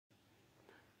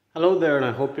Hello there, and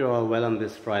I hope you're all well on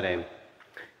this Friday.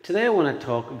 Today I want to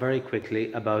talk very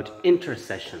quickly about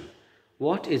intercession.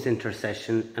 What is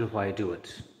intercession and why do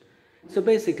it? So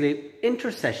basically,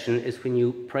 intercession is when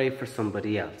you pray for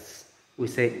somebody else. We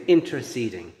say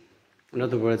interceding. In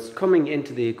other words, coming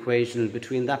into the equation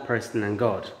between that person and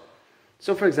God.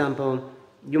 So for example,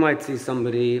 you might see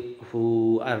somebody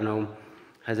who,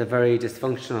 has a very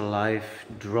dysfunctional life,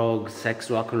 drugs, sex,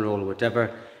 rock and roll,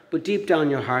 whatever. But deep down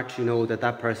your heart, you know that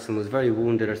that person was very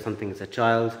wounded or something as a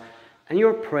child. And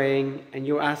you're praying and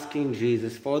you're asking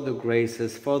Jesus for the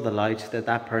graces, for the light, that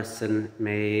that person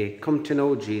may come to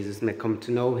know Jesus, may come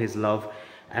to know his love,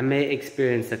 and may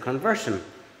experience a conversion.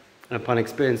 And upon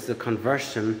experience the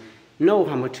conversion, know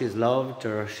how much he's loved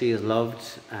or she is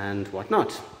loved and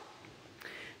whatnot.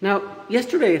 Now,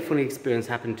 yesterday a funny experience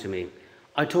happened to me.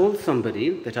 I told somebody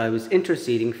that I was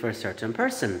interceding for a certain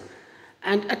person.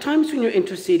 And at times when you're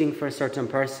interceding for a certain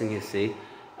person, you see,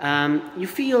 you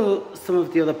feel some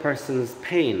of the other person's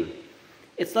pain.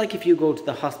 It's like if you go to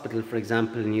the hospital, for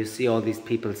example, and you see all these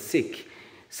people sick.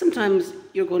 Sometimes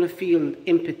you're going to feel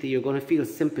empathy, you're going to feel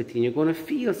sympathy, and you're going to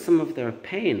feel some of their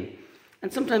pain.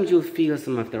 And sometimes you'll feel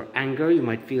some of their anger, you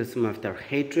might feel some of their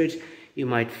hatred, you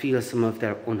might feel some of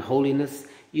their unholiness,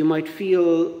 you might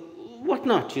feel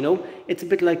whatnot, you know. It's a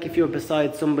bit like if you're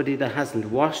beside somebody that hasn't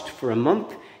washed for a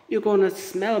month, you're going to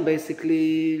smell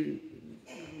basically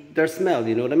their smell,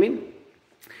 you know what I mean?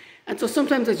 And so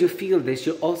sometimes as you feel this,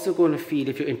 you're also going to feel,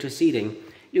 if you're interceding,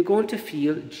 you're going to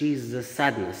feel Jesus'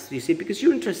 sadness, you see, because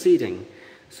you're interceding.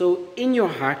 So in your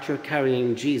heart, you're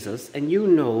carrying Jesus, and you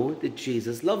know that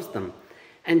Jesus loves them.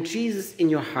 And Jesus in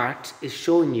your heart is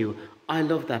showing you, I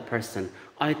love that person.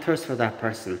 I thirst for that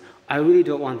person. I really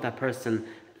don't want that person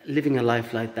living a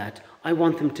life like that. I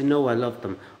want them to know I love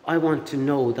them. I want to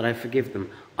know that I forgive them.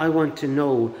 I want them to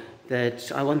know, that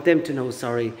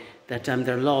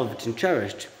they're loved and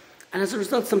cherished. And as a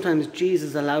result, sometimes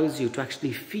Jesus allows you to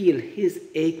actually feel his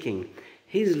aching,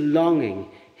 his longing,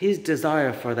 his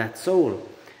desire for that soul.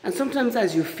 And sometimes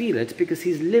as you feel it, because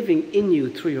he's living in you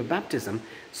through your baptism,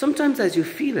 sometimes as you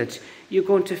feel it, you're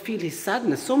going to feel his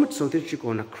sadness, so much so that you're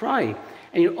going to cry.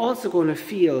 And you're also going to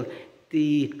feel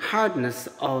the hardness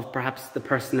of perhaps the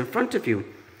person in front of you.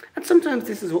 And sometimes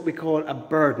this is what we call a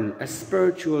burden, a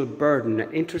spiritual burden,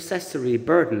 an intercessory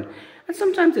burden. And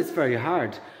sometimes it's very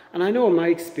hard. And I know in my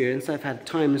experience, I've had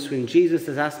times when Jesus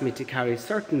has asked me to carry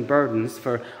certain burdens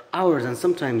for hours and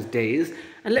sometimes days.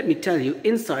 And let me tell you,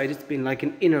 inside it's been like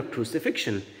an inner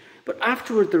crucifixion. But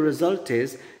afterward, the result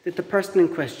is that the person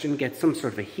in question gets some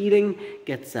sort of a healing,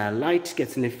 gets a light,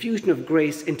 gets an infusion of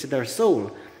grace into their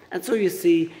soul. And so you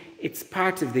see, it's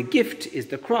part of the gift is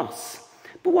the cross.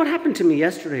 But what happened to me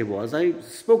yesterday was I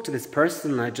spoke to this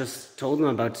person, I just told him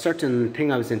about a certain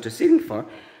thing I was interceding for,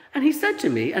 and he said to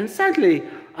me, and sadly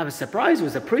I was surprised, it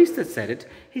was a priest that said it,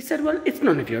 he said, well, it's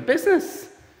none of your business.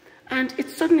 And it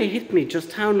suddenly hit me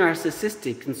just how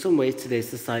narcissistic in some ways today's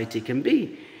society can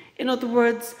be. In other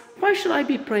words, why should I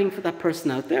be praying for that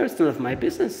person out there? It's none of my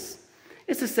business.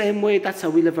 It's the same way, that's how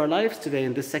we live our lives today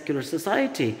in this secular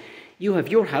society. You have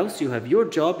your house, you have your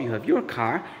job, you have your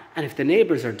car, and if the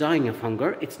neighbours are dying of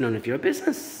hunger, it's none of your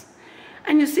business.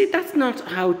 And you see, that's not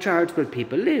how charitable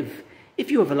people live. If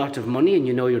you have a lot of money and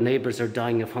you know your neighbours are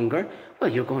dying of hunger,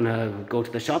 well, you're going to go to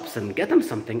the shops and get them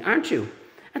something, aren't you?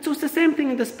 And so it's the same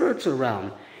thing in the spiritual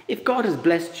realm. If God has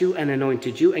blessed you and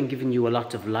anointed you and given you a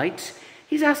lot of light,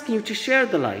 he's asking you to share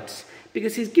the light,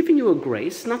 because he's given you a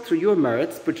grace, not through your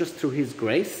merits, but just through his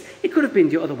grace. It could have been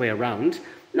the other way around.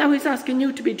 Now he's asking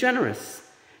you to be generous.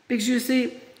 Because you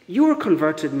see, you were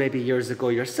converted maybe years ago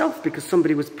yourself because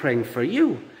somebody was praying for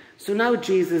you. So now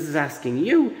Jesus is asking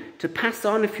you to pass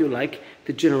on, if you like,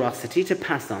 the generosity, to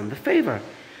pass on the favour.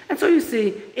 And so you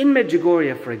see, in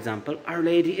Medjugorje, for example, Our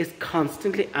Lady is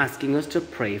constantly asking us to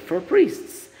pray for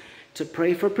priests. To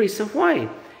pray for priests. So why?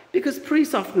 Because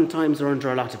priests oftentimes are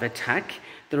under a lot of attack.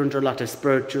 They're under a lot of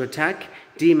spiritual attack.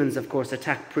 Demons, of course,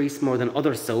 attack priests more than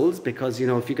other souls because, you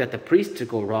know, if you get the priest to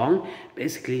go wrong,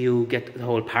 basically you get the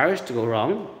whole parish to go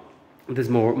wrong. There's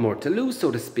more to lose,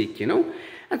 so to speak, you know.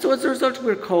 And so as a result,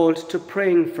 we're called to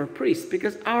praying for priests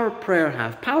because our prayer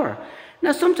have power.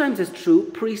 Now, sometimes it's true,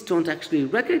 priests don't actually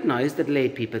recognize that lay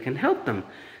people can help them.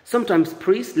 Sometimes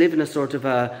priests live in a sort of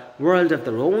a world of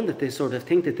their own, that they sort of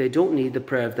think that they don't need the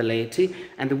prayer of the laity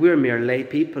and that we're mere lay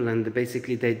people and that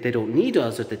basically they don't need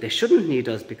us, or that they shouldn't need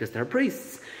us because they're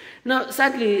priests. Now,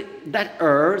 sadly, that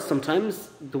error, sometimes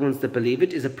the ones that believe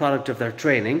it, is a product of their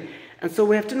training, and so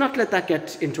we have to not let that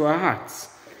get into our hearts.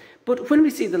 But when we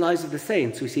see the lives of the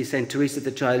saints, we see St. Teresa,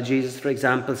 the Child Jesus, for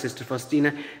example, Sister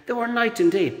Faustina, they were night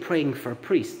and day praying for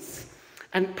priests.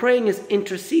 And praying is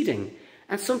interceding.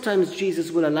 And sometimes Jesus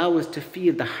will allow us to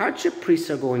feel the hardship priests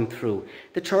are going through,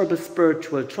 the terrible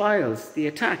spiritual trials, the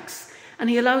attacks. And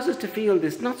he allows us to feel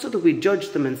this, not so that we judge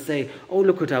them and say, oh,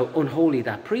 look at how unholy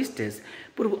that priest is,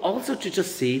 but also to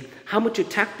just see how much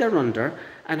attack they're under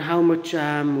and how much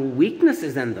weakness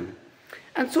is in them.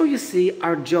 And so you see,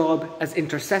 our job as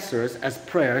intercessors, as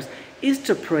prayers, is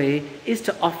to pray, is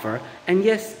to offer, and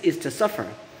yes, is to suffer.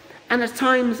 And at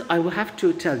times, I will have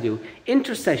to tell you,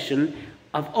 intercession,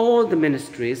 of all the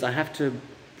ministries, I have to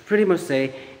pretty much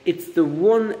say, it's the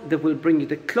one that will bring you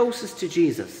the closest to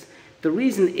Jesus. The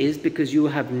reason is because you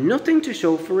have nothing to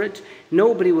show for it.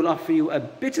 Nobody will offer you a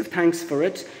bit of thanks for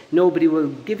it. Nobody will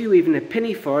give you even a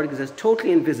penny for it because it's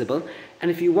totally invisible. And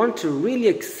if you want to really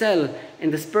excel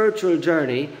in the spiritual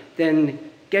journey, then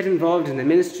get involved in the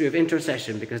ministry of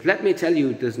intercession, because let me tell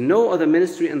you, there's no other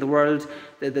ministry in the world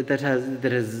that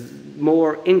has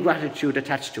more ingratitude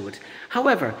attached to it.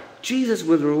 However, Jesus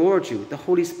will reward you. The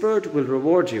Holy Spirit will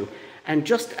reward you. And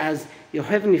just as your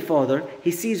Heavenly Father,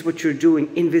 he sees what you're doing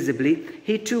invisibly,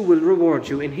 he too will reward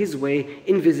you in his way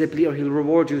invisibly, or he'll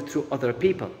reward you through other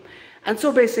people. And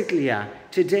so basically,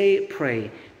 today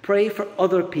pray. Pray for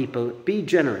other people. Be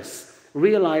generous.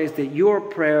 Realize that your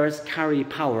prayers carry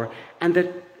power, and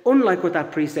that, unlike what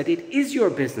that priest said, it is your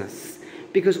business.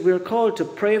 Because we're called to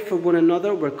pray for one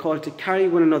another. We're called to carry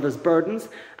one another's burdens.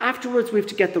 Afterwards, we have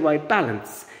to get the right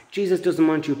balance. Jesus doesn't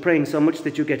want you praying so much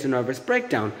that you get a nervous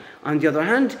breakdown. On the other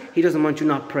hand, he doesn't want you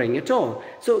not praying at all.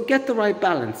 So get the right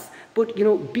balance. But,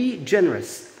 be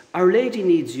generous. Our Lady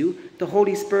needs you. The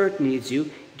Holy Spirit needs you.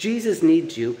 Jesus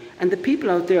needs you. And the people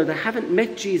out there that haven't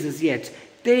met Jesus yet,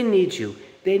 they need you.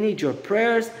 They need your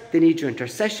prayers. They need your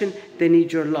intercession. They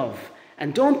need your love.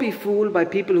 And don't be fooled by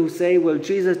people who say, well,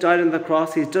 Jesus died on the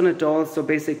cross. He's done it all. So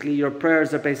basically your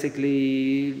prayers are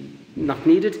basically not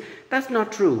needed. That's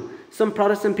not true. Some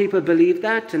Protestant people believe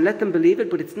that, and let them believe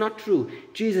it, but it's not true.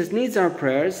 Jesus needs our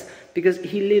prayers because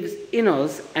he lives in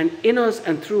us and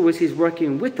through us, he's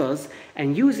working with us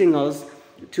and using us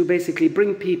to basically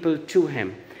bring people to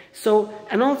him. So,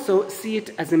 and also see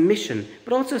it as a mission,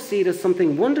 but also see it as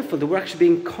something wonderful that we're actually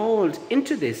being called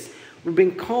into this. We're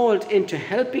being called into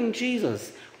helping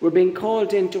Jesus. We're being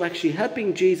called into actually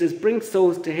helping Jesus bring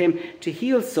souls to him, to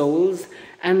heal souls.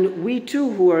 And we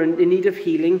too, who are in need of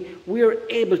healing, we are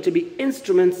able to be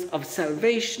instruments of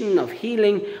salvation, of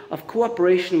healing, of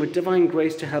cooperation with divine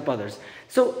grace to help others.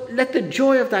 So let the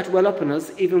joy of that well up in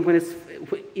us, even when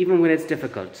it's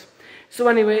difficult. So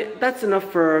anyway, that's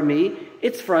enough for me.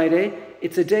 It's Friday.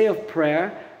 It's a day of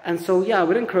prayer. And so, I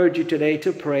would encourage you today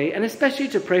to pray, and especially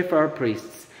to pray for our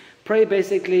priests. Pray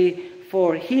basically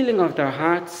for healing of their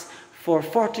hearts, for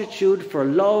fortitude, for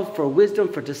love, for wisdom,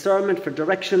 for discernment, for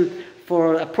direction,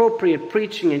 for appropriate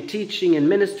preaching and teaching and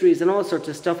ministries and all sorts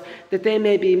of stuff, that they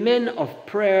may be men of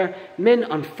prayer, men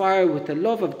on fire with the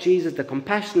love of Jesus, the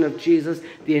compassion of Jesus,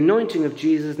 the anointing of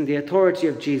Jesus and the authority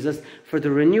of Jesus, for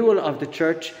the renewal of the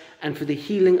church and for the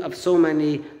healing of so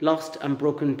many lost and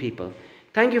broken people.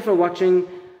 Thank you for watching.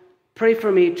 Pray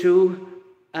for me too,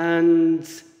 and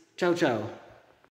ciao ciao.